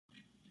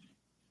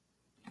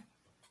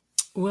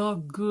Well,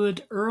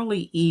 good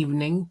early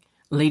evening,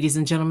 ladies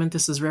and gentlemen.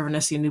 This is Reverend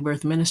Essie of New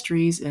Birth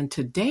Ministries, and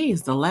today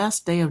is the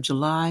last day of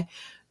July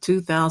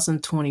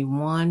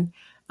 2021.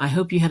 I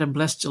hope you had a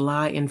blessed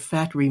July. In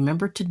fact,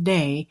 remember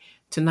tonight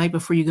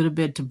before you go to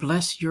bed, to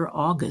bless your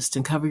August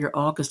and cover your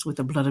August with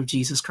the blood of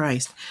Jesus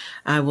Christ.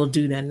 I will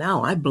do that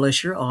now. I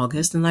bless your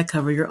August and I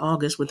cover your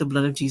August with the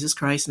blood of Jesus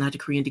Christ, and I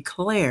decree and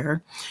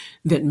declare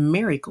that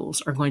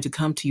miracles are going to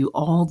come to you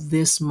all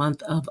this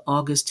month of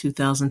August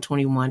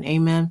 2021.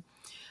 Amen.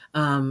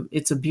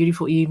 It's a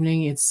beautiful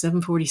evening. It's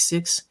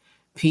 7:46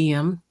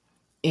 p.m.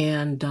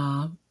 and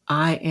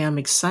I am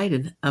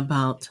excited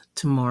about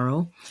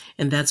tomorrow,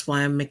 and that's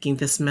why I'm making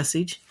this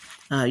message.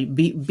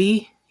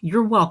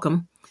 You're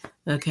welcome.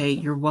 Okay,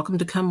 you're welcome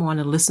to come on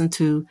and listen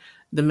to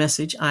the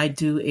message. I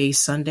do a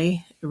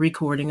Sunday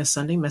recording, a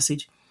Sunday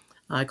message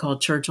I call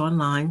Church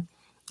Online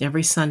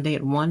every Sunday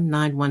at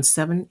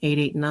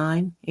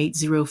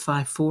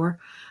 1-917-889-8054.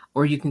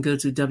 Or you can go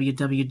to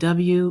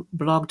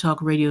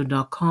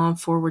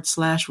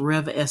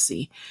www.blogtalkradio.com/Rev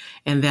Essie.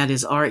 And that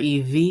is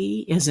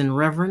REV as in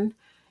Reverend,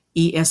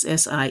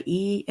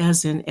 ESSIE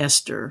as in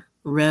Esther,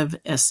 Rev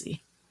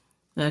Essie.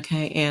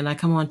 Okay, and I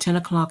come on 10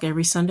 o'clock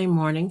every Sunday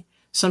morning.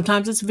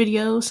 Sometimes it's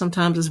video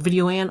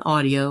and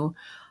audio,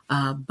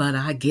 but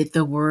I get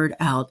the word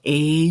out.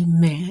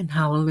 Amen.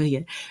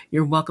 Hallelujah.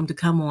 You're welcome to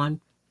come on.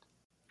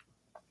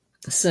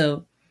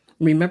 So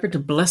remember to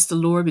bless the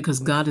Lord because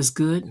God is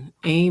good.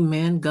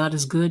 Amen. God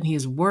is good. He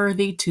is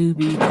worthy to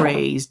be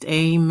praised.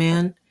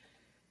 Amen.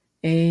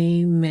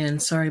 Amen.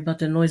 Sorry about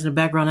the noise in the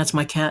background. That's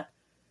my cat,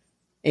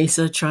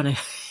 Asa, trying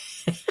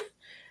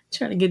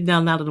to get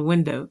down out of the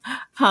window.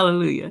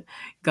 Hallelujah.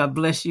 God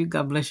bless you.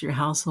 God bless your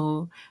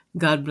household.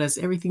 God bless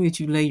everything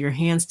that you lay your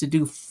hands to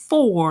do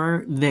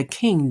for the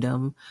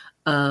kingdom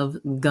of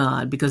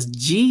God, because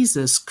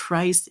Jesus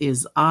Christ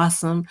is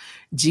awesome.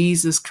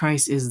 Jesus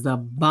Christ is the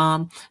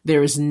bomb.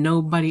 There is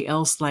nobody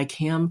else like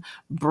him.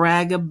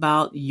 Brag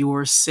about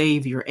your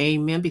Savior.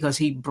 Amen. Because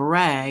he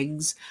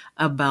brags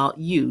about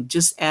you.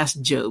 Just ask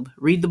Job.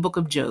 Read the book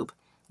of Job.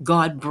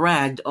 God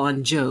bragged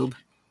on Job.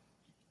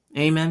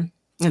 Amen.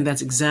 And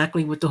that's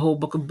exactly what the whole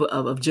book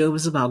of Job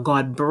is about.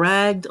 God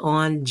bragged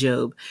on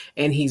Job,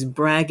 and he's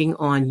bragging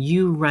on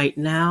you right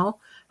now.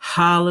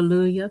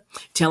 Hallelujah.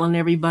 Telling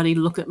everybody,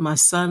 look at my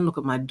son, look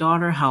at my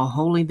daughter, how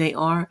holy they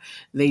are.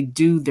 They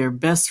do their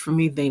best for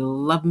me. They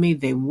love me.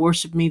 They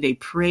worship me. They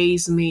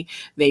praise me.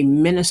 They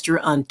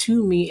minister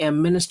unto me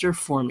and minister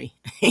for me.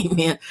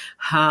 Amen.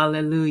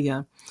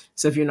 Hallelujah.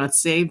 So if you're not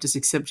saved, just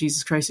accept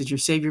Jesus Christ as your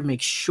Savior.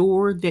 Make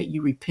sure that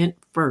you repent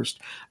first.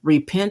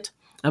 Repent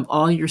of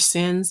all your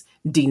sins,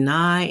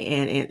 deny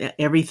and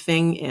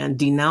everything, and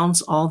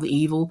denounce all the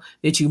evil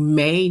that you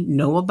may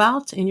know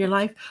about in your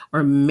life,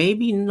 or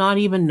maybe not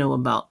even know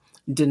about.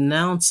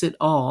 Denounce it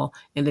all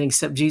and then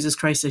accept Jesus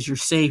Christ as your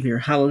Savior.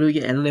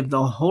 Hallelujah. And live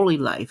the holy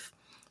life.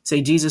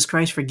 Say, Jesus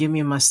Christ, forgive me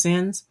of my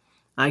sins.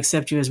 I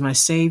accept you as my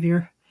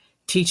Savior.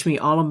 Teach me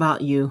all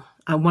about you.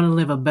 I want to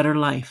live a better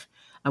life.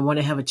 I want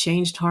to have a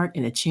changed heart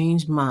and a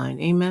changed mind.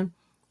 Amen.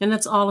 And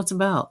that's all it's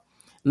about.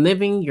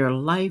 Living your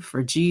life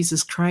for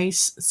Jesus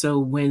Christ. So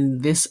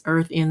when this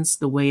earth ends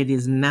the way it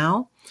is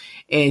now,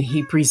 and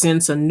he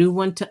presents a new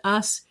one to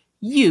us,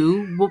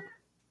 you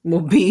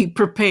will be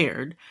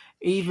prepared.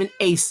 Even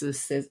Asa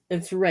says,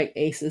 that's right.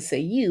 Asa say,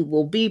 you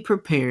will be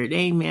prepared.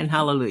 Amen.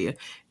 Hallelujah.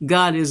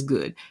 God is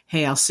good.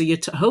 Hey,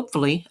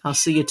 hopefully I'll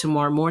see you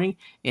tomorrow morning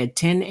at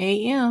 10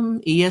 a.m.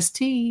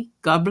 EST.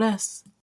 God bless.